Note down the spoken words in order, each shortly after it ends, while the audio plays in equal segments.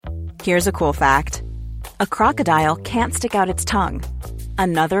Here's a cool fact. A crocodile can't stick out its tongue.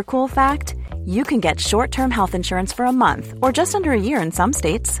 Another cool fact, you can get short-term health insurance for a month or just under a year in some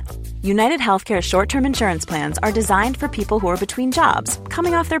states. United Healthcare short-term insurance plans are designed for people who are between jobs,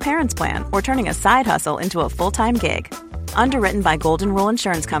 coming off their parents' plan, or turning a side hustle into a full-time gig. Underwritten by Golden Rule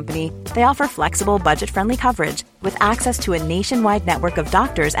Insurance Company, they offer flexible, budget-friendly coverage with access to a nationwide network of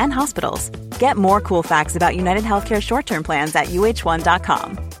doctors and hospitals. Get more cool facts about United Healthcare short-term plans at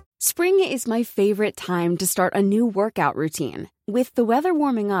uh1.com. Spring is my favorite time to start a new workout routine. With the weather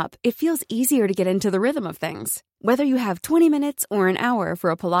warming up, it feels easier to get into the rhythm of things. Whether you have 20 minutes or an hour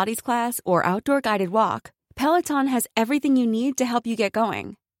for a Pilates class or outdoor guided walk, Peloton has everything you need to help you get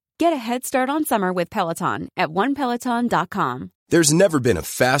going. Get a head start on summer with Peloton at onepeloton.com. There's never been a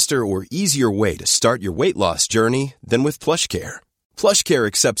faster or easier way to start your weight loss journey than with PlushCare. PlushCare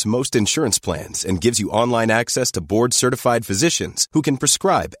accepts most insurance plans and gives you online access to board-certified physicians who can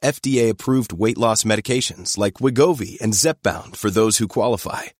prescribe FDA-approved weight loss medications like Wegovy and Zepbound for those who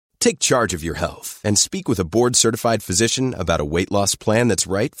qualify. Take charge of your health and speak with a board-certified physician about a weight loss plan that's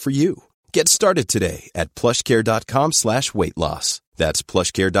right for you. Get started today at plushcare.com/weight loss. That's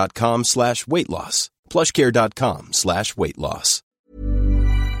plushcare.com/weight loss. plushcare.com/weight loss.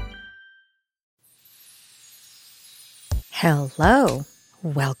 Hello.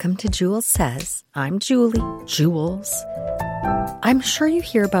 Welcome to Jules Says. I'm Julie. Jules. I'm sure you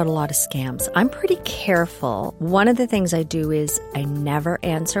hear about a lot of scams. I'm pretty careful. One of the things I do is I never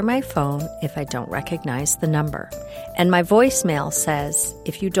answer my phone if I don't recognize the number. And my voicemail says,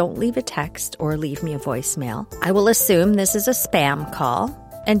 if you don't leave a text or leave me a voicemail, I will assume this is a spam call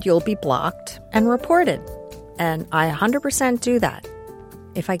and you'll be blocked and reported. And I 100% do that.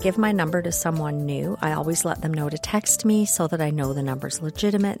 If I give my number to someone new, I always let them know to text me so that I know the number's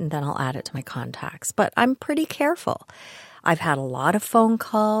legitimate, and then I'll add it to my contacts. But I'm pretty careful. I've had a lot of phone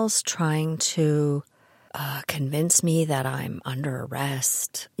calls trying to convince me that I'm under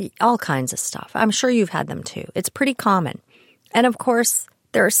arrest, all kinds of stuff. I'm sure you've had them too. It's pretty common. And of course,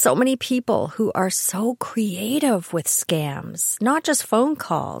 there are so many people who are so creative with scams, not just phone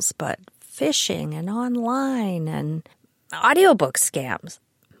calls, but phishing and online and audiobook scams.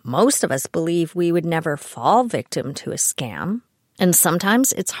 Most of us believe we would never fall victim to a scam. And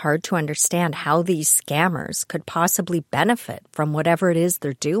sometimes it's hard to understand how these scammers could possibly benefit from whatever it is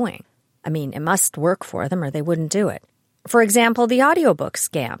they're doing. I mean, it must work for them or they wouldn't do it. For example, the audiobook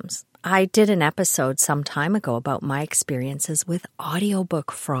scams. I did an episode some time ago about my experiences with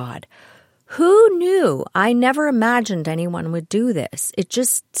audiobook fraud. Who knew? I never imagined anyone would do this. It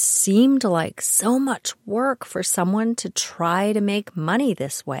just seemed like so much work for someone to try to make money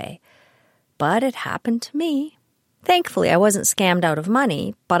this way. But it happened to me. Thankfully, I wasn't scammed out of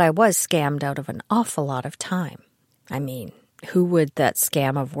money, but I was scammed out of an awful lot of time. I mean, who would that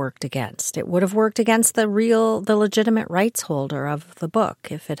scam have worked against? It would have worked against the legitimate rights holder of the book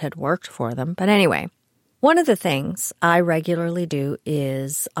if it had worked for them. But anyway, one of the things I regularly do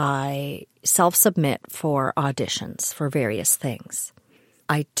is I self-submit for auditions for various things.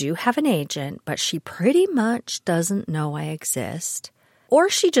 I do have an agent, but she pretty much doesn't know I exist, or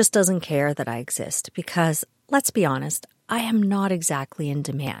she just doesn't care that I exist because, let's be honest, I am not exactly in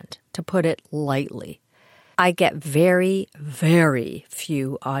demand, to put it lightly. I get very, very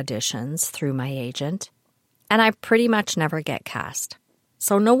few auditions through my agent, and I pretty much never get cast.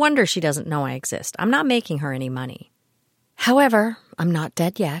 So no wonder she doesn't know I exist. I'm not making her any money. However, I'm not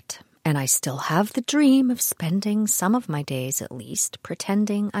dead yet, and I still have the dream of spending some of my days at least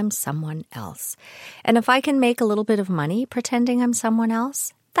pretending I'm someone else. And if I can make a little bit of money pretending I'm someone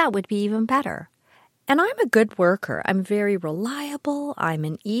else, that would be even better. And I'm a good worker. I'm very reliable. I'm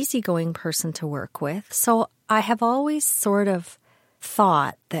an easygoing person to work with. So I have always sort of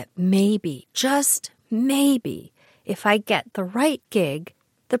thought that maybe, just maybe, if I get the right gig,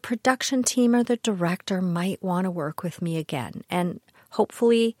 the production team or the director might want to work with me again. And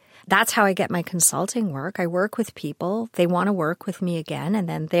hopefully that's how I get my consulting work. I work with people. They want to work with me again, and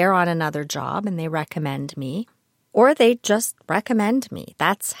then they're on another job and they recommend me. Or they just recommend me.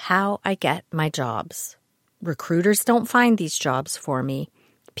 That's how I get my jobs. Recruiters don't find these jobs for me.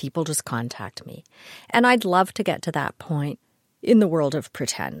 People just contact me. And I'd love to get to that point in the world of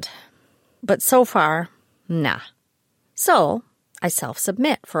pretend. But so far, nah. So I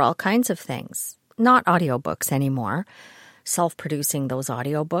self-submit for all kinds of things. Not audiobooks anymore. Self-producing those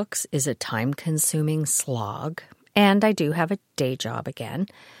audiobooks is a time-consuming slog. And I do have a day job again.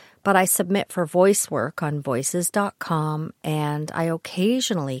 But I submit for voice work on voices.com, and I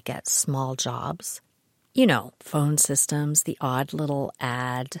occasionally get small jobs. You know, phone systems, the odd little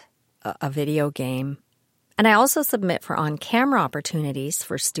ad, a video game. And I also submit for on-camera opportunities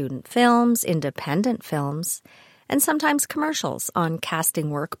for student films, independent films, and sometimes commercials on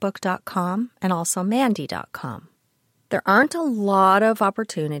castingworkbook.com and also Mandy.com. There aren't a lot of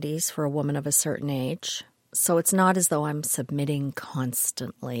opportunities for a woman of a certain age, so it's not as though I'm submitting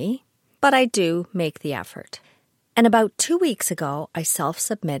constantly, but I do make the effort. And about 2 weeks ago, I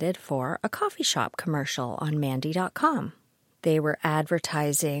self-submitted for a coffee shop commercial on Mandy.com. They were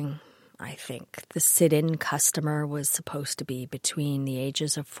advertising, I think the sit-in customer was supposed to be between the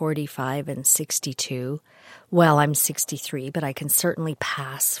ages of 45 and 62. Well, I'm 63, but I can certainly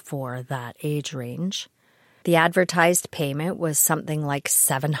pass for that age range. The advertised payment was something like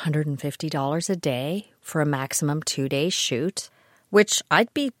 $750 a day for a maximum 2-day shoot, which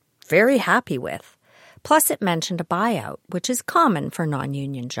I'd be very happy with. Plus, it mentioned a buyout, which is common for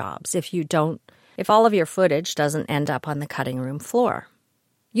non-union jobs if all of your footage doesn't end up on the cutting room floor.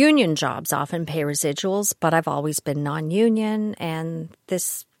 Union jobs often pay residuals, but I've always been non-union, and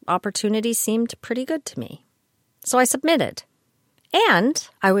this opportunity seemed pretty good to me. So I submitted. And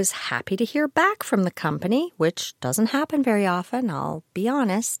I was happy to hear back from the company, which doesn't happen very often, I'll be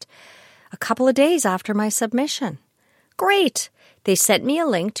honest, a couple of days after my submission. Great! They sent me a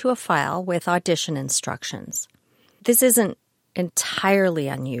link to a file with audition instructions. This isn't entirely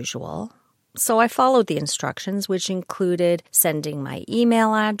unusual, so I followed the instructions, which included sending my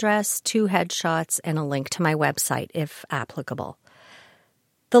email address, 2 headshots, and a link to my website, if applicable.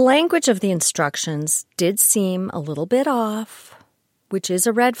 The language of the instructions did seem a little bit off, which is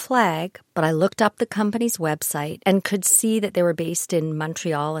a red flag, but I looked up the company's website and could see that they were based in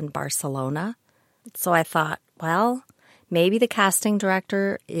Montreal and Barcelona. So I thought, well, maybe the casting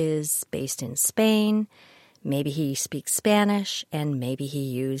director is based in Spain, maybe he speaks Spanish, and maybe he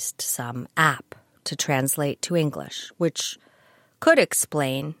used some app to translate to English, which could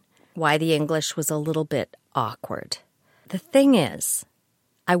explain why the English was a little bit awkward. The thing is,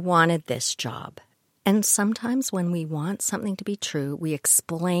 I wanted this job. And sometimes when we want something to be true, we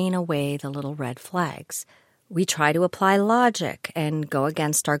explain away the little red flags. We try to apply logic and go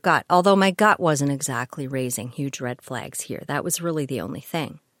against our gut, although my gut wasn't exactly raising huge red flags here. That was really the only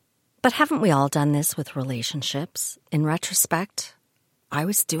thing. But haven't we all done this with relationships? In retrospect, I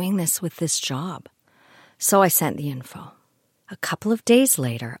was doing this with this job. So I sent the info. A couple of days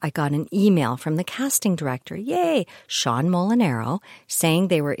later, I got an email from the casting director, Sean Molinaro, saying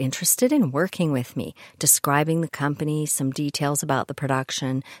they were interested in working with me, describing the company, some details about the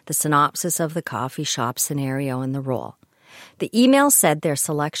production, the synopsis of the coffee shop scenario, and the role. The email said their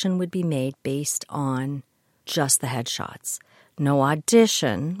selection would be made based on just the headshots. No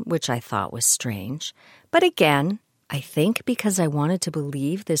audition, which I thought was strange. But again, I think because I wanted to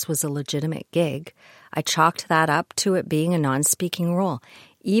believe this was a legitimate gig, I chalked that up to it being a non-speaking role,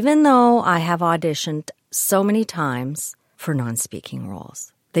 even though I have auditioned so many times for non-speaking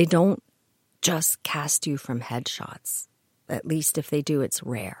roles. They don't just cast you from headshots. At least if they do, it's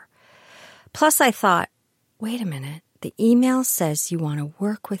rare. Plus, I thought, wait a minute, the email says you want to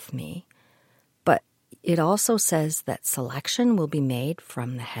work with me, but it also says that selection will be made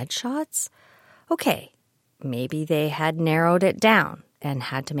from the headshots? Okay. Maybe they had narrowed it down and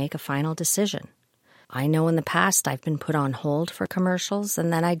had to make a final decision. I know in the past I've been put on hold for commercials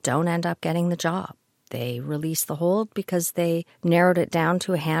and then I don't end up getting the job. They released the hold because they narrowed it down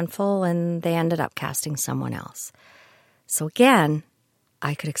to a handful and they ended up casting someone else. So again,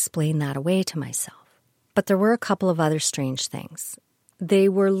 I could explain that away to myself. But there were a couple of other strange things. They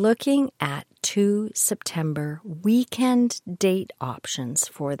were looking at 2 September weekend date options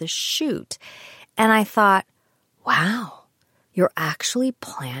for the shoot. And I thought, wow, you're actually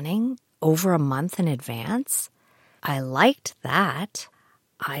planning over a month in advance? I liked that.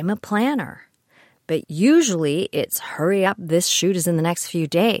 I'm a planner. But usually it's hurry up, this shoot is in the next few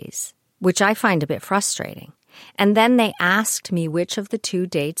days, which I find a bit frustrating. And then they asked me which of the 2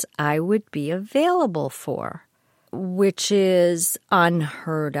 dates I would be available for, which is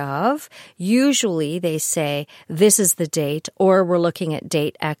unheard of. Usually they say, this is the date, or we're looking at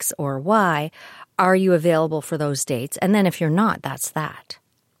date X or Y. Are you available for those dates? And then if you're not, that's that.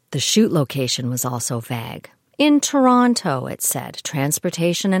 The shoot location was also vague. In Toronto, it said,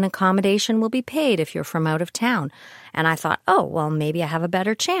 transportation and accommodation will be paid if you're from out of town. And I thought, oh, well, maybe I have a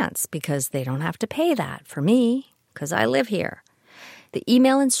better chance because they don't have to pay that for me because I live here. The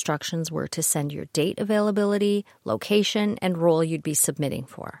email instructions were to send your date availability, location, and role you'd be submitting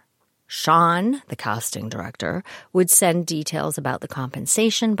for. Sean, the casting director, would send details about the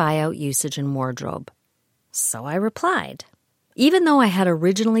compensation, buyout, usage, and wardrobe. So I replied. Even though I had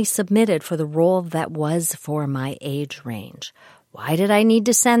originally submitted for the role that was for my age range, why did I need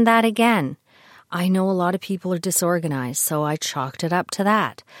to send that again? I know a lot of people are disorganized, so I chalked it up to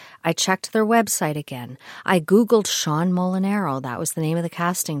that. I checked their website again. I Googled Sean Molinaro. That was the name of the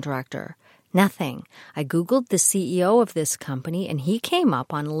casting director. Nothing. I Googled the CEO of this company, and he came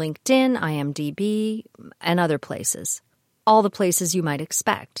up on LinkedIn, IMDb, and other places. All the places you might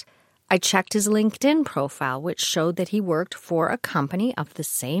expect. I checked his LinkedIn profile, which showed that he worked for a company of the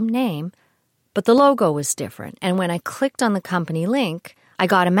same name, but the logo was different. And when I clicked on the company link, I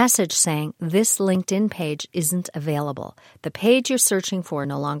got a message saying, this LinkedIn page isn't available. The page you're searching for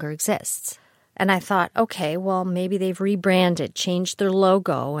no longer exists. And I thought, okay, well, maybe they've rebranded, changed their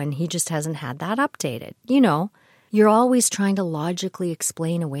logo, and he just hasn't had that updated. You know, you're always trying to logically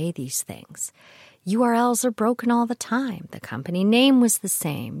explain away these things. URLs are broken all the time. The company name was the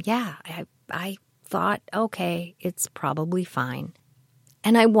same. Yeah, I thought, okay, it's probably fine.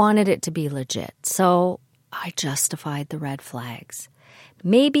 And I wanted it to be legit, so I justified the red flags.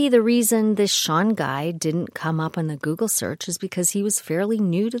 Maybe the reason this Sean guy didn't come up on the Google search is because he was fairly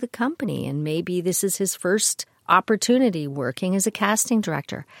new to the company, and maybe this is his first opportunity working as a casting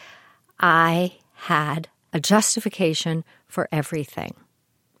director. I had a justification for everything.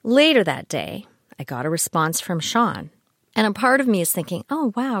 Later that day, I got a response from Sean, and a part of me is thinking,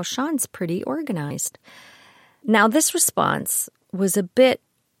 oh, wow, Sean's pretty organized. Now, this response was a bit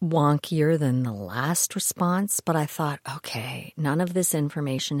wonkier than the last response, but I thought, okay, none of this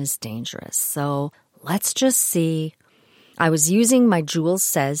information is dangerous, so let's just see. I was using my Jules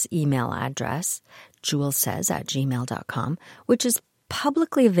Says email address, julessays@gmail.com, which is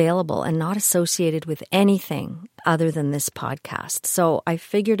publicly available and not associated with anything other than this podcast, so I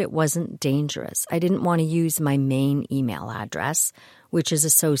figured it wasn't dangerous. I didn't want to use my main email address, which is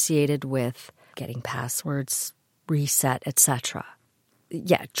associated with getting passwords reset, etc.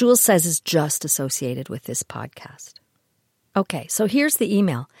 Yeah, Jules Says is just associated with this podcast. Okay, so here's the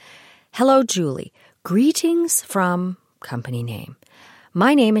email. Hello, Julie. Greetings from company name.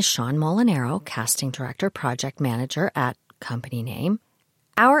 My name is Sean Molinaro, casting director, project manager at company name.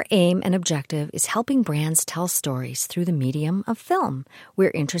 Our aim and objective is helping brands tell stories through the medium of film.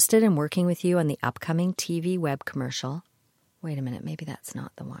 We're interested in working with you on the upcoming TV web commercial. Wait a minute, maybe that's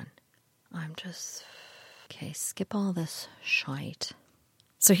not the one. Okay, skip all this shite.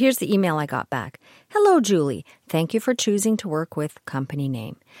 So here's the email I got back. Hello, Julie. Thank you for choosing to work with company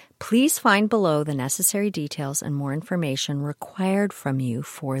name. Please find below the necessary details and more information required from you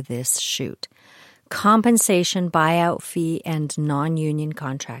for this shoot. Compensation, buyout fee, and non-union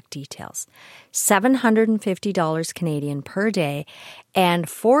contract details. $750 Canadian per day and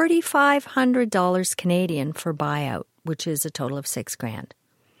 $4,500 Canadian for buyout, which is a total of $6,000.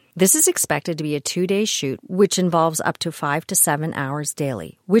 This is expected to be a 2-day shoot, which involves up to 5 to 7 hours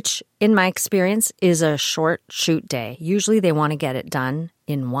daily, which, in my experience, is a short shoot day. Usually they want to get it done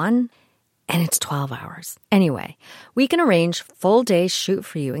in one, and it's 12 hours. Anyway, we can arrange full-day shoot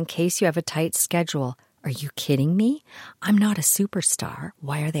for you in case you have a tight schedule. Are you kidding me? I'm not a superstar.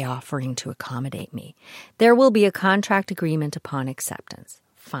 Why are they offering to accommodate me? There will be a contract agreement upon acceptance.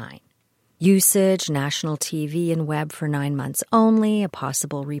 Fine. Usage, national TV and web for 9 months only, a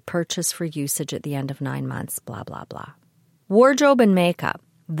possible repurchase for usage at the end of 9 months, blah, blah, blah. Wardrobe and makeup.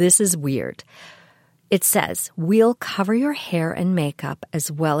 This is weird. It says, we'll cover your hair and makeup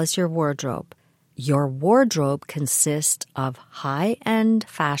as well as your wardrobe. Your wardrobe consists of high-end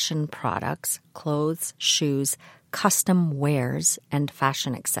fashion products, clothes, shoes, custom wares, and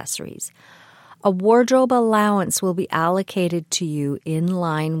fashion accessories. A wardrobe allowance will be allocated to you in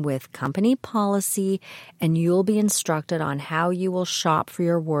line with company policy, and you'll be instructed on how you will shop for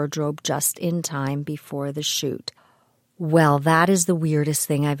your wardrobe just in time before the shoot. Well, that is the weirdest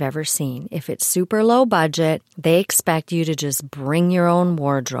thing I've ever seen. If it's super low budget, they expect you to just bring your own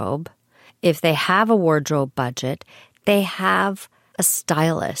wardrobe. If they have a wardrobe budget, they have a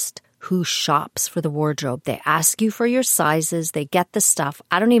stylist who shops for the wardrobe. They ask you for your sizes. They get the stuff.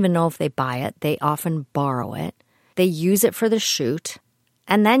 I don't even know if they buy it. They often borrow it. They use it for the shoot,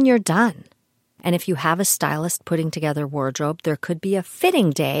 and then you're done. And if you have a stylist putting together wardrobe, there could be a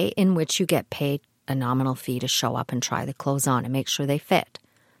fitting day in which you get paid a nominal fee to show up and try the clothes on and make sure they fit.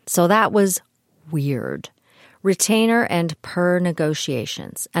 So that was weird. Retainer and per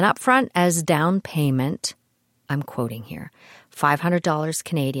negotiations. And upfront as down payment, I'm quoting here, $500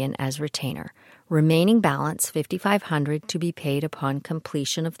 Canadian as retainer. Remaining balance, $5,500 to be paid upon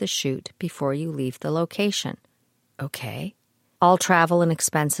completion of the shoot before you leave the location. Okay. All travel and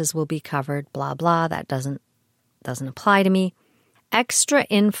expenses will be covered, blah, blah. That doesn't apply to me. Extra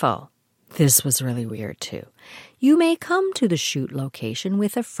info. This was really weird too. You may come to the shoot location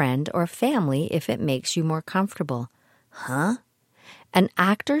with a friend or family if it makes you more comfortable. Huh? An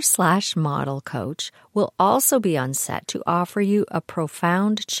actor/model coach will also be on set to offer you a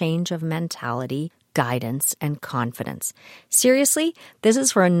profound change of mentality, guidance, and confidence. Seriously, this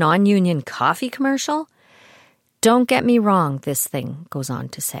is for a non-union coffee commercial? Don't get me wrong, this thing goes on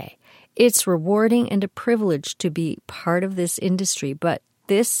to say. It's rewarding and a privilege to be part of this industry, but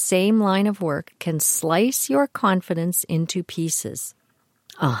this same line of work can slice your confidence into pieces.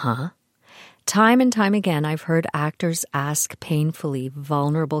 Time and time again, I've heard actors ask painfully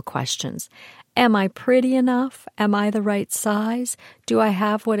vulnerable questions. Am I pretty enough? Am I the right size? Do I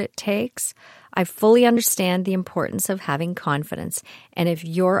have what it takes? I fully understand the importance of having confidence, and if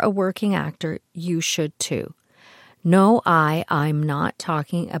you're a working actor, you should too. No, I'm not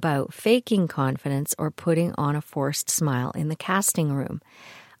talking about faking confidence or putting on a forced smile in the casting room.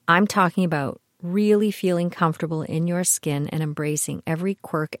 I'm talking about really feeling comfortable in your skin and embracing every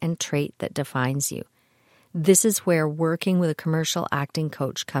quirk and trait that defines you. This is where working with a commercial acting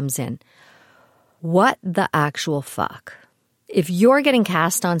coach comes in. What the actual fuck? If you're getting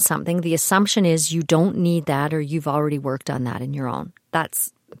cast on something, the assumption is you don't need that or you've already worked on that in your own.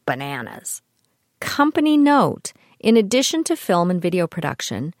 That's bananas. Company note, in addition to film and video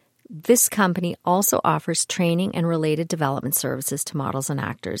production, this company also offers training and related development services to models and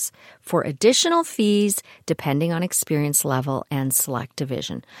actors for additional fees depending on experience level and select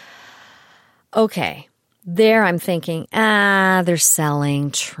division. Okay, there I'm thinking, they're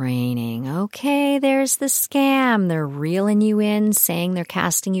selling training. Okay, there's the scam. They're reeling you in, saying they're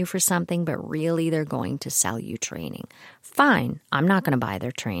casting you for something, but really they're going to sell you training. Fine, I'm not going to buy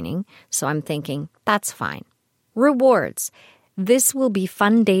their training, so I'm thinking, that's fine. Rewards. This will be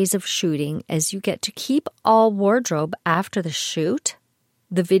fun days of shooting as you get to keep all wardrobe after the shoot.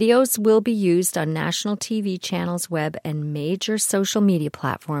 The videos will be used on national TV channels, web, and major social media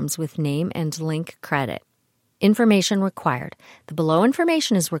platforms with name and link credit. Information required. The below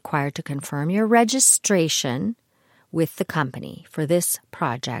information is required to confirm your registration with the company for this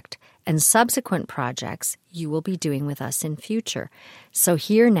project and subsequent projects you will be doing with us in future. So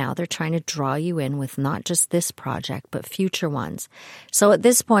here now they're trying to draw you in with not just this project, but future ones. So at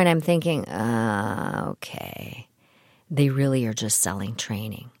this point I'm thinking, okay, they really are just selling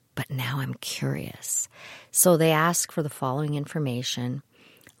training. But now I'm curious. So they ask for the following information: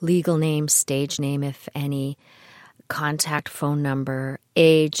 legal name, stage name, if any, contact phone number,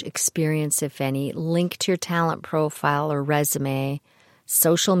 age, experience, if any, link to your talent profile or resume,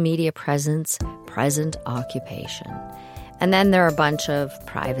 social media presence, present occupation. And then there are a bunch of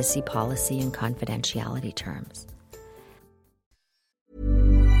privacy policy and confidentiality terms.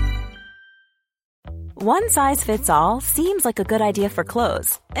 One size fits all seems like a good idea for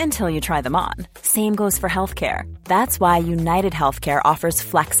clothes until you try them on. Same goes for healthcare. That's why United Healthcare offers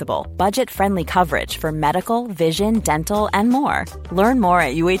flexible, budget-friendly coverage for medical, vision, dental, and more. Learn more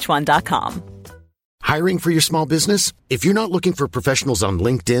at uh1.com. Hiring for your small business? If you're not looking for professionals on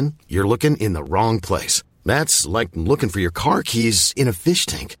LinkedIn, you're looking in the wrong place. That's like looking for your car keys in a fish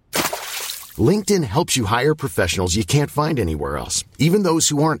tank. LinkedIn helps you hire professionals you can't find anywhere else, even those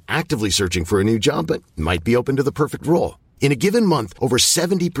who aren't actively searching for a new job but might be open to the perfect role. In a given month, over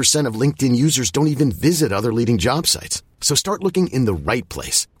 70% of LinkedIn users don't even visit other leading job sites. So start looking in the right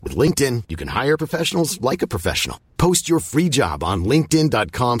place. With LinkedIn, you can hire professionals like a professional. Post your free job on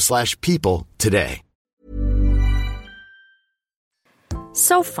linkedin.com/people today.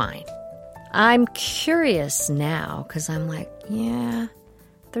 So fine. I'm curious now because I'm like, yeah,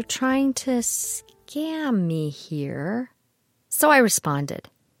 they're trying to scam me here. So I responded.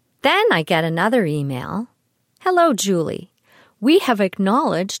 Then I get another email. Hello, Julie. We have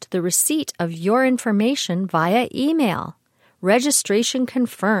acknowledged the receipt of your information via email. Registration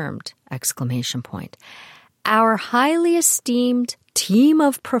confirmed! ! Our highly esteemed team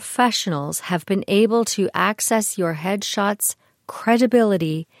of professionals have been able to access your headshots,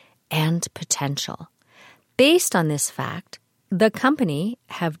 credibility, and potential. Based on this fact, the company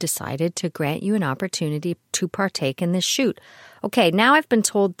have decided to grant you an opportunity to partake in this shoot. Okay, now I've been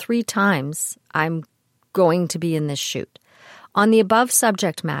told 3 times I'm going to be in this shoot. On the above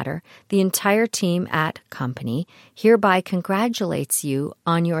subject matter, the entire team at company hereby congratulates you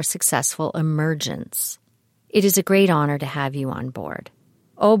on your successful emergence. It is a great honor to have you on board.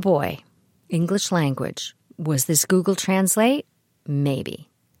 Oh boy, English language. Was this Google Translate? Maybe.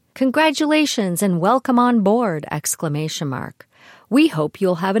 Congratulations and welcome on board! ! We hope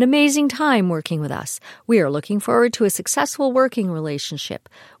you'll have an amazing time working with us. We are looking forward to a successful working relationship.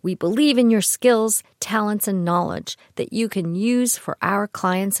 We believe in your skills, talents, and knowledge that you can use for our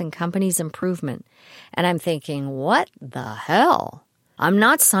clients' and company's improvement. And I'm thinking, what the hell? I'm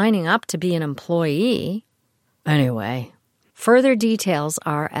not signing up to be an employee. Anyway, Further details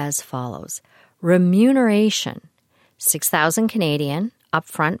are as follows. Remuneration, $6,000 Canadian,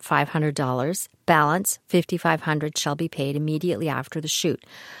 upfront $500, balance $5,500 shall be paid immediately after the shoot.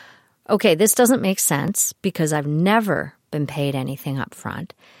 Okay, this doesn't make sense because I've never been paid anything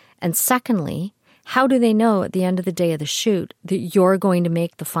upfront. And secondly, how do they know at the end of the day of the shoot that you're going to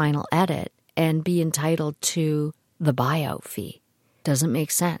make the final edit and be entitled to the buyout fee? Doesn't make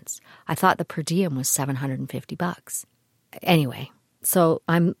sense. I thought the per diem was $750. Anyway, so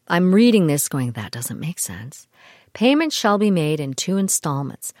I'm reading this going, that doesn't make sense. Payment shall be made in 2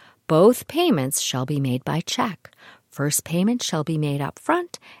 installments. Both payments shall be made by check. First payment shall be made up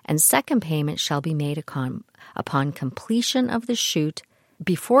front, and second payment shall be made upon completion of the shoot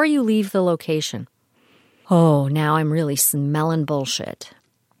before you leave the location. Oh, now I'm really smelling bullshit.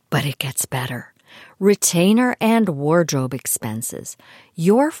 But it gets better. Retainer and wardrobe expenses.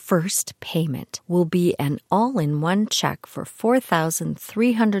 Your first payment will be an all-in-one check for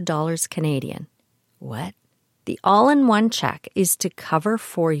 $4,300 Canadian. What? The all-in-one check is to cover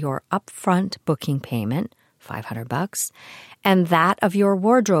for your upfront booking payment, $500, and that of your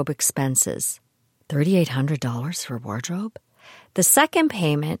wardrobe expenses, $3,800 for wardrobe. The second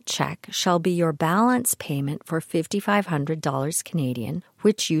payment check shall be your balance payment for $5,500 Canadian,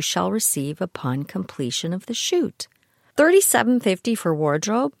 which you shall receive upon completion of the shoot. $3,750 for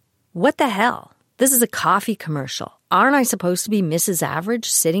wardrobe? What the hell? This is a coffee commercial. Aren't I supposed to be Mrs. Average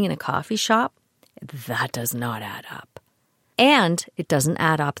sitting in a coffee shop? That does not add up. And it doesn't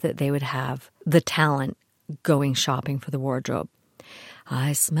add up that they would have the talent going shopping for the wardrobe.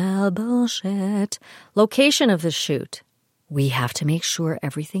 I smell bullshit. Location of the shoot. We have to make sure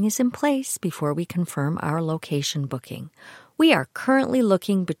everything is in place before we confirm our location booking. We are currently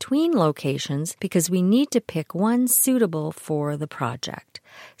looking between locations because we need to pick one suitable for the project.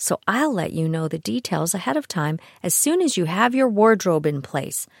 So I'll let you know the details ahead of time as soon as you have your wardrobe in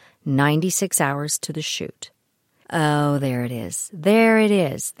place, 96 hours to the shoot. Oh, there it is. There it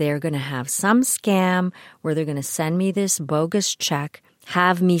is. They're going to have some scam where they're going to send me this bogus check,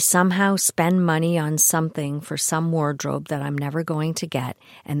 have me somehow spend money on something for some wardrobe that I'm never going to get,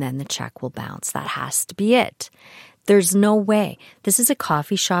 and then the check will bounce. That has to be it. There's no way. This is a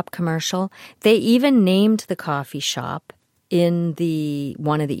coffee shop commercial. They even named the coffee shop in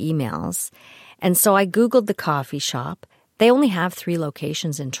one of the emails. And so I Googled the coffee shop. They only have 3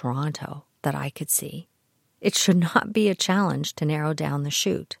 locations in Toronto that I could see. It should not be a challenge to narrow down the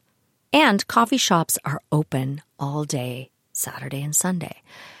shoot. And coffee shops are open all day, Saturday and Sunday.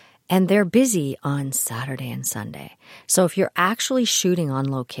 And they're busy on Saturday and Sunday. So if you're actually shooting on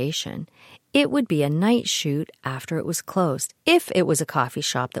location, it would be a night shoot after it was closed. If it was a coffee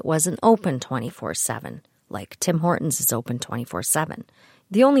shop that wasn't open 24/7, like Tim Hortons is open 24/7.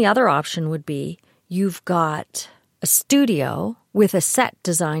 The only other option would be you've got a studio with a set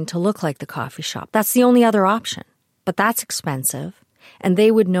designed to look like the coffee shop. That's the only other option. But that's expensive, and they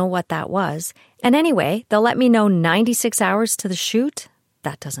would know what that was. And anyway, they'll let me know 96 hours to the shoot?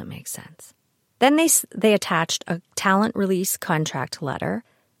 That doesn't make sense. Then they attached a talent release contract letter,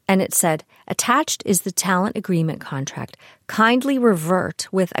 and it said, attached is the talent agreement contract. Kindly revert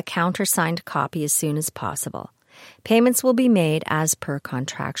with a countersigned copy as soon as possible. Payments will be made as per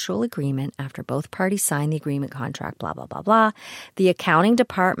contractual agreement after both parties sign the agreement contract, blah, blah, blah, blah. The accounting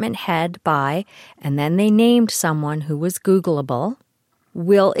department head by, and then they named someone who was Googleable,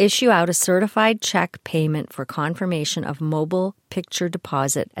 will issue out a certified check payment for confirmation of mobile picture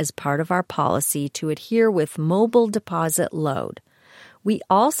deposit as part of our policy to adhere with mobile deposit load. We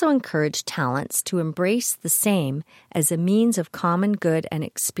also encourage talents to embrace the same as a means of common good, and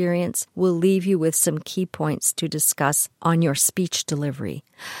experience will leave you with some key points to discuss on your speech delivery.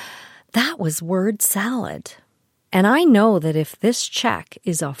 That was word salad. And I know that if this check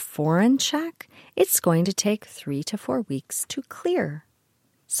is a foreign check, it's going to take 3 to 4 weeks to clear.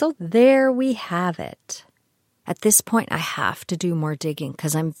 So there we have it. At this point, I have to do more digging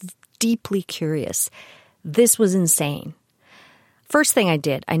because I'm deeply curious. This was insane. First thing I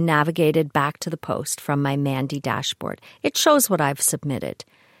did, I navigated back to the post from my Mandy dashboard. It shows what I've submitted,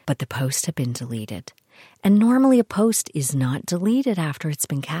 but the post had been deleted. And normally a post is not deleted after it's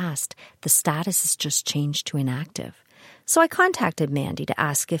been cast. The status is just changed to inactive. So I contacted Mandy to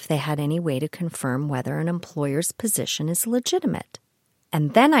ask if they had any way to confirm whether an employer's position is legitimate.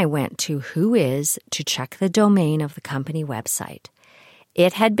 And then I went to Whois to check the domain of the company website.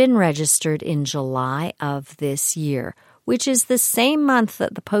 It had been registered in July of this year, which is the same month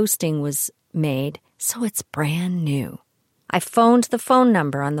that the posting was made, so it's brand new. I phoned the phone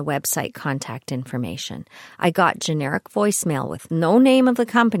number on the website contact information. I got generic voicemail with no name of the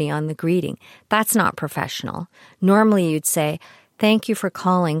company on the greeting. That's not professional. Normally you'd say, "Thank you for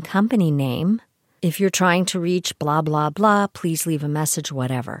calling company name. If you're trying to reach blah, blah, blah, please leave a message,"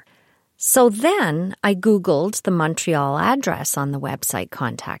 whatever. So then I Googled the Montreal address on the website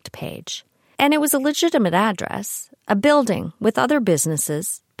contact page. And it was a legitimate address, a building with other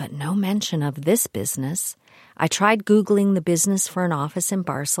businesses, but no mention of this business. I tried Googling the business for an office in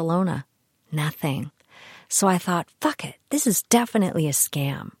Barcelona. Nothing. So I thought, fuck it, this is definitely a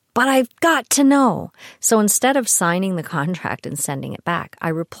scam. But I've got to know. So instead of signing the contract and sending it back, I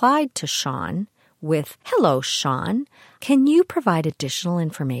replied to Sean with, "Hello, Sean. Can you provide additional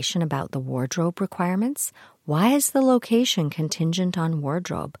information about the wardrobe requirements? Why is the location contingent on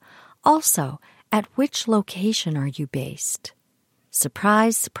wardrobe? Also, at which location are you based?"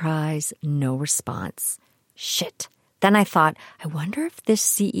 Surprise, surprise, no response. Shit. Then I thought, I wonder if this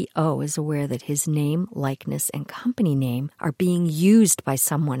CEO is aware that his name, likeness, and company name are being used by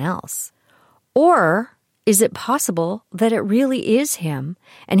someone else. Or is it possible that it really is him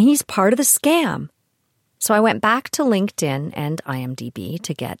and he's part of the scam? So I went back to LinkedIn and IMDb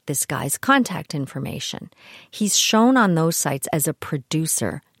to get this guy's contact information. He's shown on those sites as a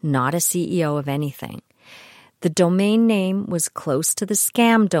producer, not a CEO of anything. The domain name was close to the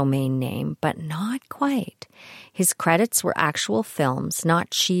scam domain name, but not quite. His credits were actual films, not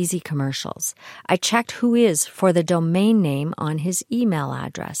cheesy commercials. I checked Whois for the domain name on his email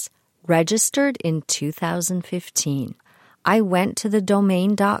address, registered in 2015. I went to the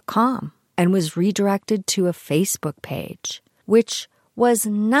domain.com and was redirected to a Facebook page, which was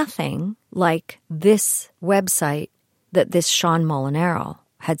nothing like this website that this Sean Molinaro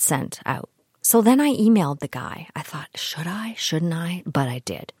had sent out. So then I emailed the guy. I thought, should I? Shouldn't I? But I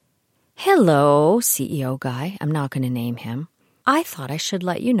did. "Hello, CEO guy." I'm not going to name him. "I thought I should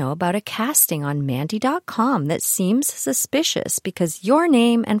let you know about a casting on Mandy.com that seems suspicious because your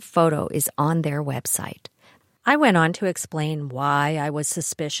name and photo is on their website." I went on to explain why I was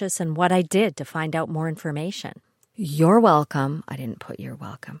suspicious and what I did to find out more information. "You're welcome." I didn't put "you're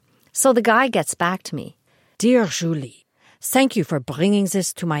welcome." So the guy gets back to me. "Dear Julie, thank you for bringing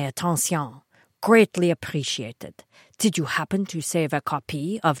this to my attention. Greatly appreciated. Did you happen to save a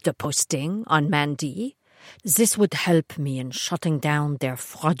copy of the posting on Mandy? This would help me in shutting down their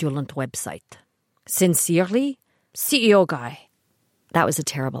fraudulent website. Sincerely, CEO guy." That was a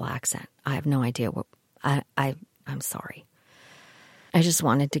terrible accent. I have no idea what... I'm sorry. I just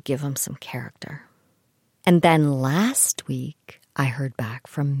wanted to give him some character. And then last week, I heard back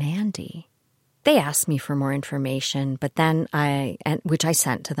from Mandy. They asked me for more information, but then which I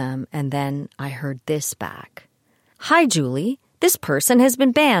sent to them, and then I heard this back. "Hi, Julie. This person has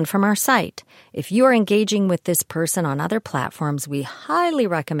been banned from our site. If you are engaging with this person on other platforms, we highly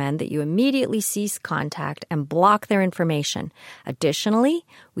recommend that you immediately cease contact and block their information. Additionally,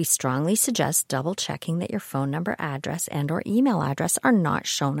 we strongly suggest double-checking that your phone number, address, and or email address are not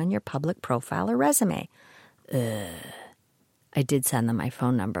shown on your public profile or resume." I did send them my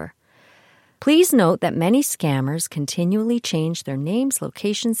phone number. "Please note that many scammers continually change their names,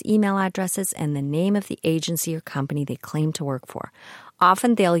 locations, email addresses, and the name of the agency or company they claim to work for.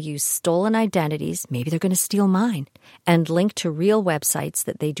 Often they'll use stolen identities, maybe they're going to steal mine, and link to real websites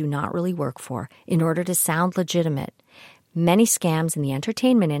that they do not really work for in order to sound legitimate. Many scams in the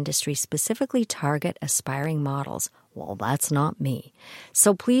entertainment industry specifically target aspiring models. Well, that's not me.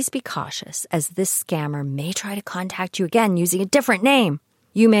 So please be cautious, as this scammer may try to contact you again using a different name.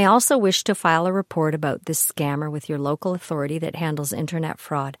 You may also wish to file a report about this scammer with your local authority that handles internet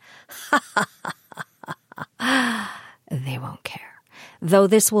fraud." They won't care. Though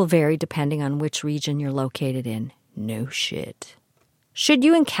this will vary depending on which region you're located in. No shit. Should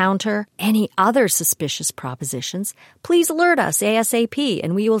you encounter any other suspicious propositions, please alert us ASAP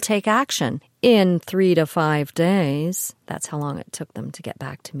and we will take action in 3 to 5 days. That's how long it took them to get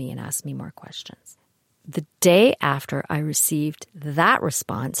back to me and ask me more questions. The day after I received that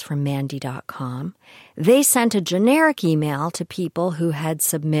response from Mandy.com, they sent a generic email to people who had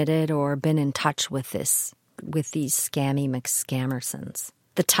submitted or been in touch with these scammy McScammersons.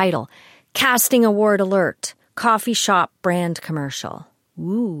 The title, "Casting Award Alert, Coffee Shop Brand Commercial."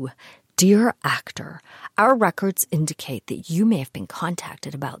 Ooh, "Dear actor, our records indicate that you may have been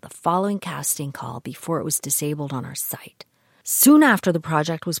contacted about the following casting call before it was disabled on our site. Soon after the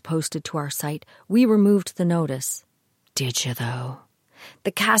project was posted to our site, we removed the notice." Did you, though?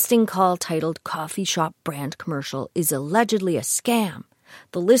 "The casting call titled Coffee Shop Brand Commercial is allegedly a scam.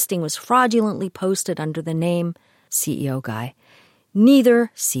 The listing was fraudulently posted under the name CEO Guy.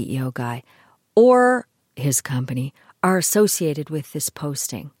 Neither CEO Guy or his company are associated with this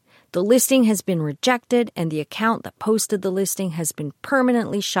posting. The listing has been rejected and the account that posted the listing has been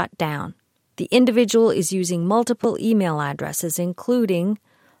permanently shut down. The individual is using multiple email addresses, including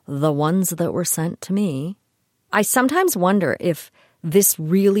the ones that were sent to me. I sometimes wonder if this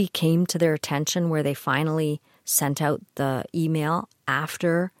really came to their attention where they finally sent out the email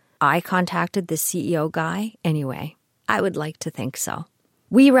after I contacted the CEO guy. Anyway, I would like to think so.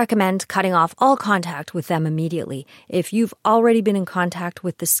 We recommend cutting off all contact with them immediately. If you've already been in contact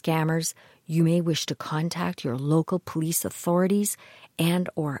with the scammers, you may wish to contact your local police authorities and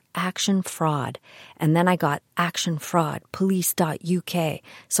or Action Fraud. And then I got Action Fraud, police.uk.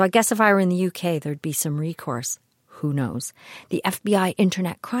 So I guess if I were in the UK, there'd be some recourse. Who knows? The FBI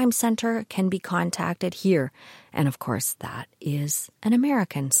Internet Crime Center can be contacted here. And of course, that is an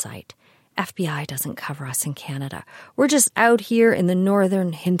American site. FBI doesn't cover us in Canada. We're just out here in the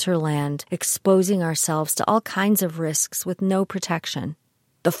northern hinterland, exposing ourselves to all kinds of risks with no protection.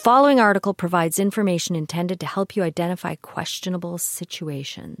 The following article provides information intended to help you identify questionable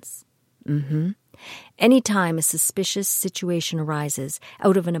situations. Anytime a suspicious situation arises,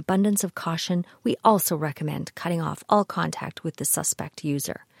 out of an abundance of caution, we also recommend cutting off all contact with the suspect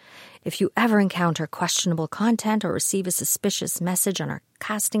user. If you ever encounter questionable content or receive a suspicious message on our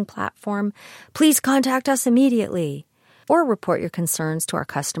casting platform, please contact us immediately or report your concerns to our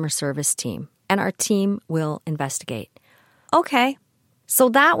customer service team, and our team will investigate. Okay, so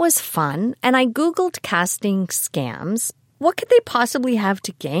that was fun, and I Googled casting scams. What could they possibly have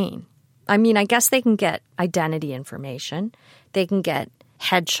to gain? I mean, I guess they can get identity information. They can get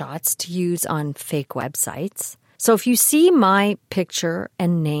headshots to use on fake websites. So if you see my picture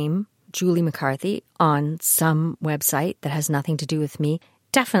and name, Julie McCarthy, on some website that has nothing to do with me,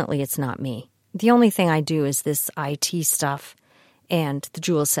 definitely it's not me. The only thing I do is this IT stuff and the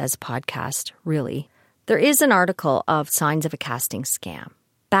Jules Says podcast, really. There is an article of signs of a casting scam.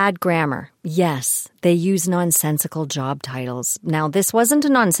 Bad grammar. Yes, they use nonsensical job titles. Now, this wasn't a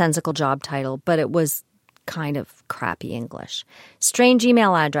nonsensical job title, but it was kind of crappy English. Strange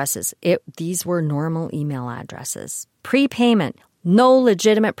email addresses. These were normal email addresses. Prepayment. No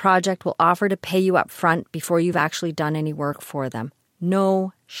legitimate project will offer to pay you up front before you've actually done any work for them.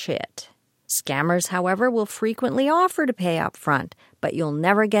 No shit. Scammers, however, will frequently offer to pay up front, but you'll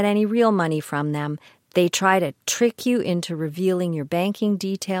never get any real money from them. They try to trick you into revealing your banking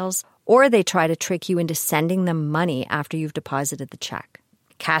details, or they try to trick you into sending them money after you've deposited the check.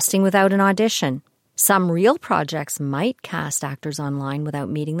 Casting without an audition. Some real projects might cast actors online without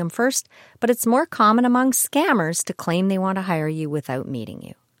meeting them first, but it's more common among scammers to claim they want to hire you without meeting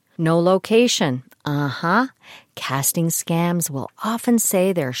you. No location. Casting scams will often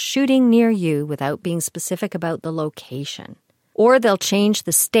say they're shooting near you without being specific about the location. Or they'll change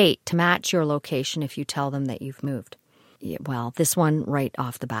the state to match your location if you tell them that you've moved. Yeah, well, this one right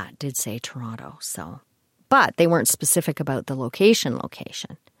off the bat did say Toronto, so. But they weren't specific about the location.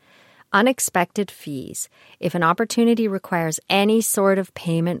 Unexpected fees. If an opportunity requires any sort of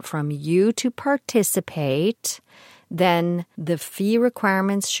payment from you to participate, then the fee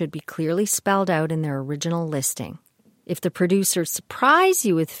requirements should be clearly spelled out in their original listing. If the producers surprise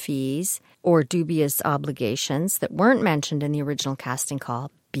you with fees or dubious obligations that weren't mentioned in the original casting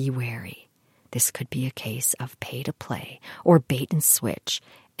call, be wary. This could be a case of pay to play or bait and switch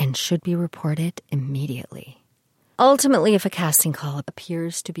and should be reported immediately. Ultimately, if a casting call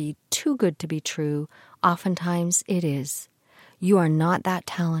appears to be too good to be true, oftentimes it is. You are not that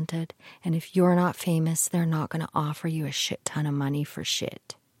talented, and if you're not famous, they're not going to offer you a shit ton of money for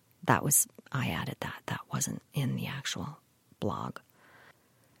shit. I added that. That wasn't in the actual blog.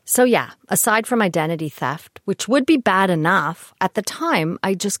 So yeah, aside from identity theft, which would be bad enough, at the time,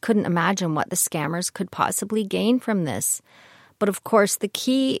 I just couldn't imagine what the scammers could possibly gain from this. But of course, the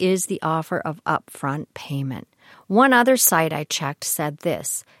key is the offer of upfront payment. One other site I checked said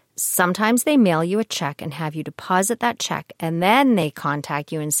this: sometimes they mail you a check and have you deposit that check, and then they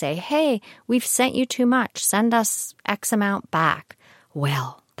contact you and say, hey, we've sent you too much. Send us X amount back.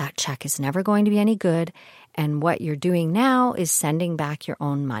 Well, that check is never going to be any good, and what you're doing now is sending back your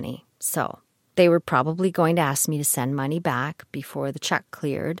own money. So they were probably going to ask me to send money back before the check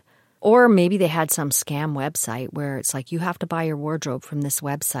cleared. Or maybe they had some scam website where it's like you have to buy your wardrobe from this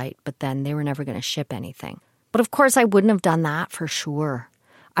website, but then they were never going to ship anything. But of course, I wouldn't have done that for sure.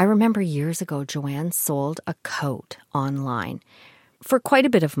 I remember years ago, Joanne sold a coat online for quite a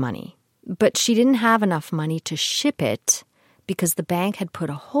bit of money, but she didn't have enough money to ship it because the bank had put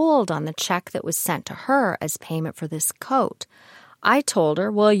a hold on the check that was sent to her as payment for this coat. I told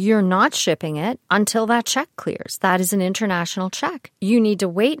her, well, you're not shipping it until that check clears. That is an international check. You need to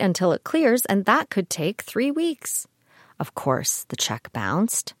wait until it clears, and that could take 3 weeks. Of course, the check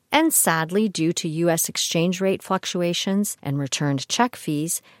bounced. And sadly, due to U.S. exchange rate fluctuations and returned check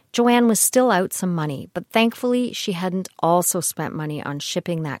fees, Joanne was still out some money, but thankfully she hadn't also spent money on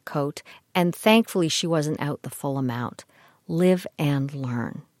shipping that coat, and thankfully she wasn't out the full amount. Live and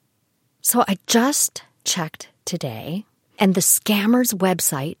learn. So I just checked today, and the scammer's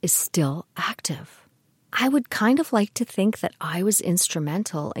website is still active. I would kind of like to think that I was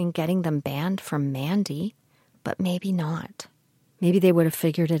instrumental in getting them banned from Mandy, but maybe not. Maybe they would have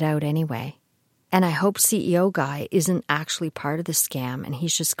figured it out anyway. And I hope CEO Guy isn't actually part of the scam and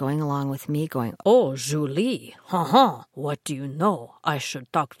he's just going along with me going, "Oh, Julie, what do you know? I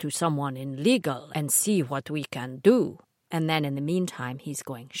should talk to someone in legal and see what we can do." And then in the meantime, he's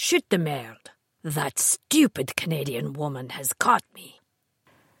going, "Shit de merde. That stupid Canadian woman has caught me."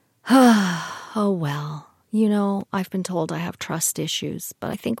 Oh, well. You know, I've been told I have trust issues, but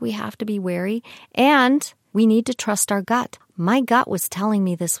I think we have to be wary, and we need to trust our gut. My gut was telling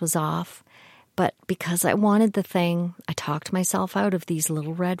me this was off, but because I wanted the thing, I talked myself out of these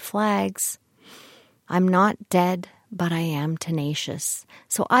little red flags. I'm not dead, but I am tenacious,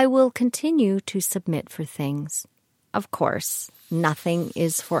 so I will continue to submit for things. Of course, nothing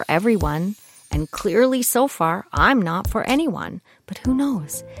is for everyone, and clearly so far, I'm not for anyone. But who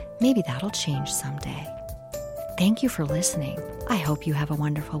knows? Maybe that'll change someday. Thank you for listening. I hope you have a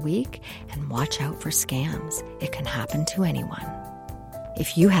wonderful week, and watch out for scams. It can happen to anyone.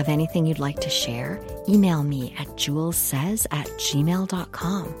 If you have anything you'd like to share, email me at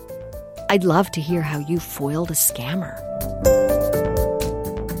julessays@gmail.com. I'd love to hear how you foiled a scammer.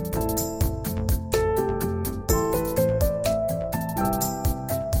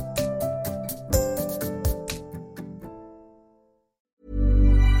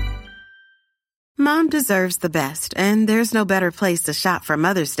 Mom deserves the best, and there's no better place to shop for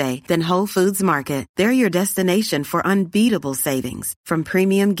Mother's Day than Whole Foods Market. They're your destination for unbeatable savings, from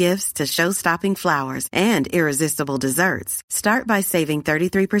premium gifts to show-stopping flowers and irresistible desserts. Start by saving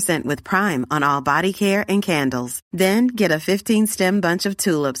 33% with Prime on all body care and candles. Then get a 15-stem bunch of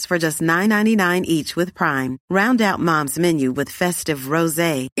tulips for just $9.99 each with Prime. Round out Mom's menu with festive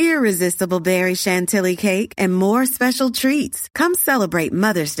rosé, irresistible berry chantilly cake, and more special treats. Come celebrate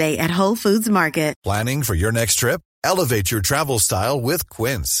Mother's Day at Whole Foods Market. Planning for your next trip? Elevate your travel style with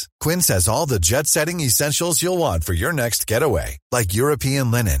Quince. Quince has all the jet-setting essentials you'll want for your next getaway, like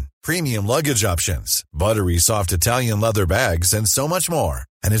European linen, premium luggage options, buttery soft Italian leather bags, and so much more.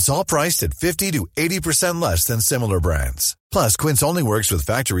 And it's all priced at 50 to 80% less than similar brands. Plus, Quince only works with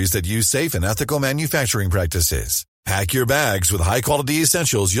factories that use safe and ethical manufacturing practices. Pack your bags with high-quality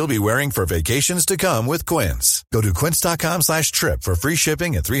essentials you'll be wearing for vacations to come with Quince. Go to quince.com/trip for free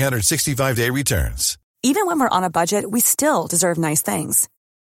shipping and 365-day returns. Even when we're on a budget, we still deserve nice things.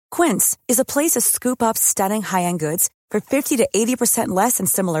 Quince is a place to scoop up stunning high-end goods for 50 to 80% less than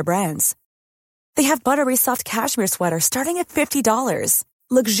similar brands. They have buttery soft cashmere sweaters starting at $50,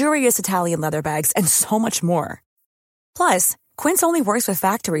 luxurious Italian leather bags, and so much more. Plus, Quince only works with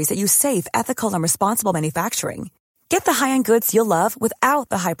factories that use safe, ethical, and responsible manufacturing. Get the high-end goods you'll love without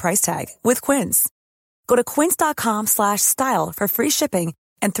the high price tag with Quince. Go to quince.com/style for free shipping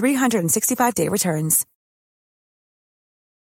and 365-day returns.